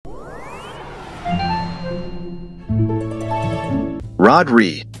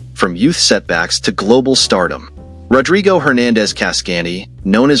Rodri, from youth setbacks to global stardom. Rodrigo Hernández Cascante,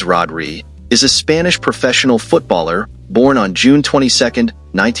 known as Rodri, is a Spanish professional footballer born on June 22,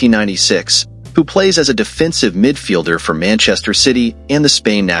 1996, who plays as a defensive midfielder for Manchester City and the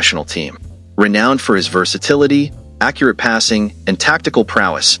Spain national team. Renowned for his versatility, accurate passing, and tactical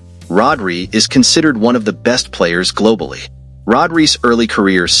prowess, Rodri is considered one of the best players globally. Rodri's early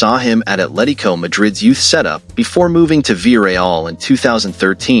career saw him at Atlético Madrid's youth setup before moving to Villarreal in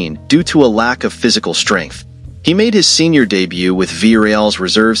 2013 due to a lack of physical strength. He made his senior debut with Villarreal's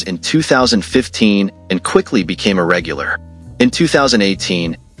reserves in 2015 and quickly became a regular. In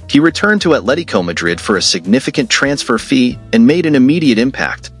 2018, he returned to Atlético Madrid for a significant transfer fee and made an immediate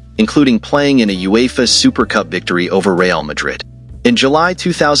impact, including playing in a UEFA Super Cup victory over Real Madrid. In July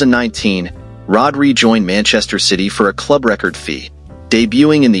 2019, Rodri joined Manchester City for a club record fee,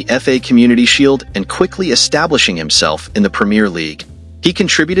 debuting in the FA Community Shield and quickly establishing himself in the Premier League. He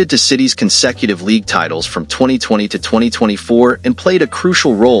contributed to City's consecutive league titles from 2020 to 2024 and played a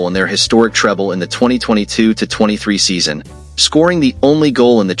crucial role in their historic treble in the 2022-23 season, scoring the only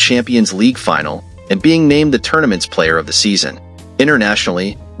goal in the Champions League final and being named the tournament's player of the season.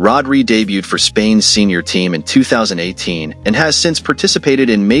 Internationally, Rodri debuted for Spain's senior team in 2018 and has since participated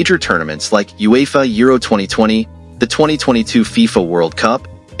in major tournaments like UEFA Euro 2020, the 2022 FIFA World Cup,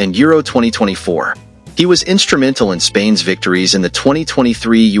 and Euro 2024. He was instrumental in Spain's victories in the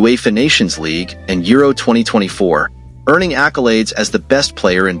 2023 UEFA Nations League and Euro 2024, earning accolades as the best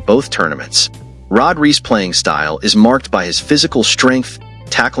player in both tournaments. Rodri's playing style is marked by his physical strength,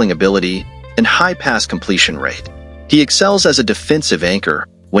 tackling ability, and high pass completion rate. He excels as a defensive anchor,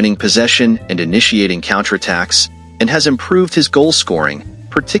 winning possession and initiating counterattacks, and has improved his goal scoring,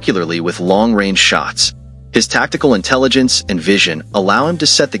 particularly with long-range shots. His tactical intelligence and vision allow him to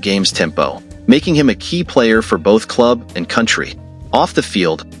set the game's tempo, making him a key player for both club and country. Off the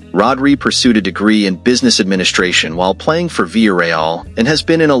field, Rodri pursued a degree in business administration while playing for Villarreal and has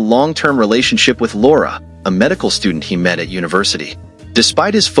been in a long-term relationship with Laura, a medical student he met at university.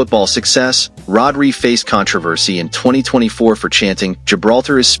 Despite his football success, Rodri faced controversy in 2024 for chanting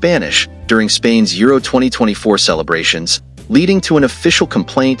 "Gibraltar is Spanish" during Spain's Euro 2024 celebrations, leading to an official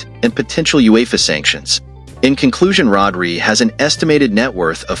complaint and potential UEFA sanctions. In conclusion, Rodri has an estimated net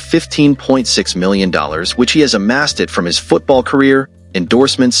worth of $15.6 million, which he has amassed it from his football career,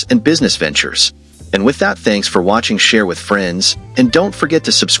 endorsements, and business ventures. And with that, thanks for watching, share with friends, and don't forget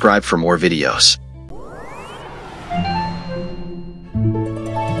to subscribe for more videos.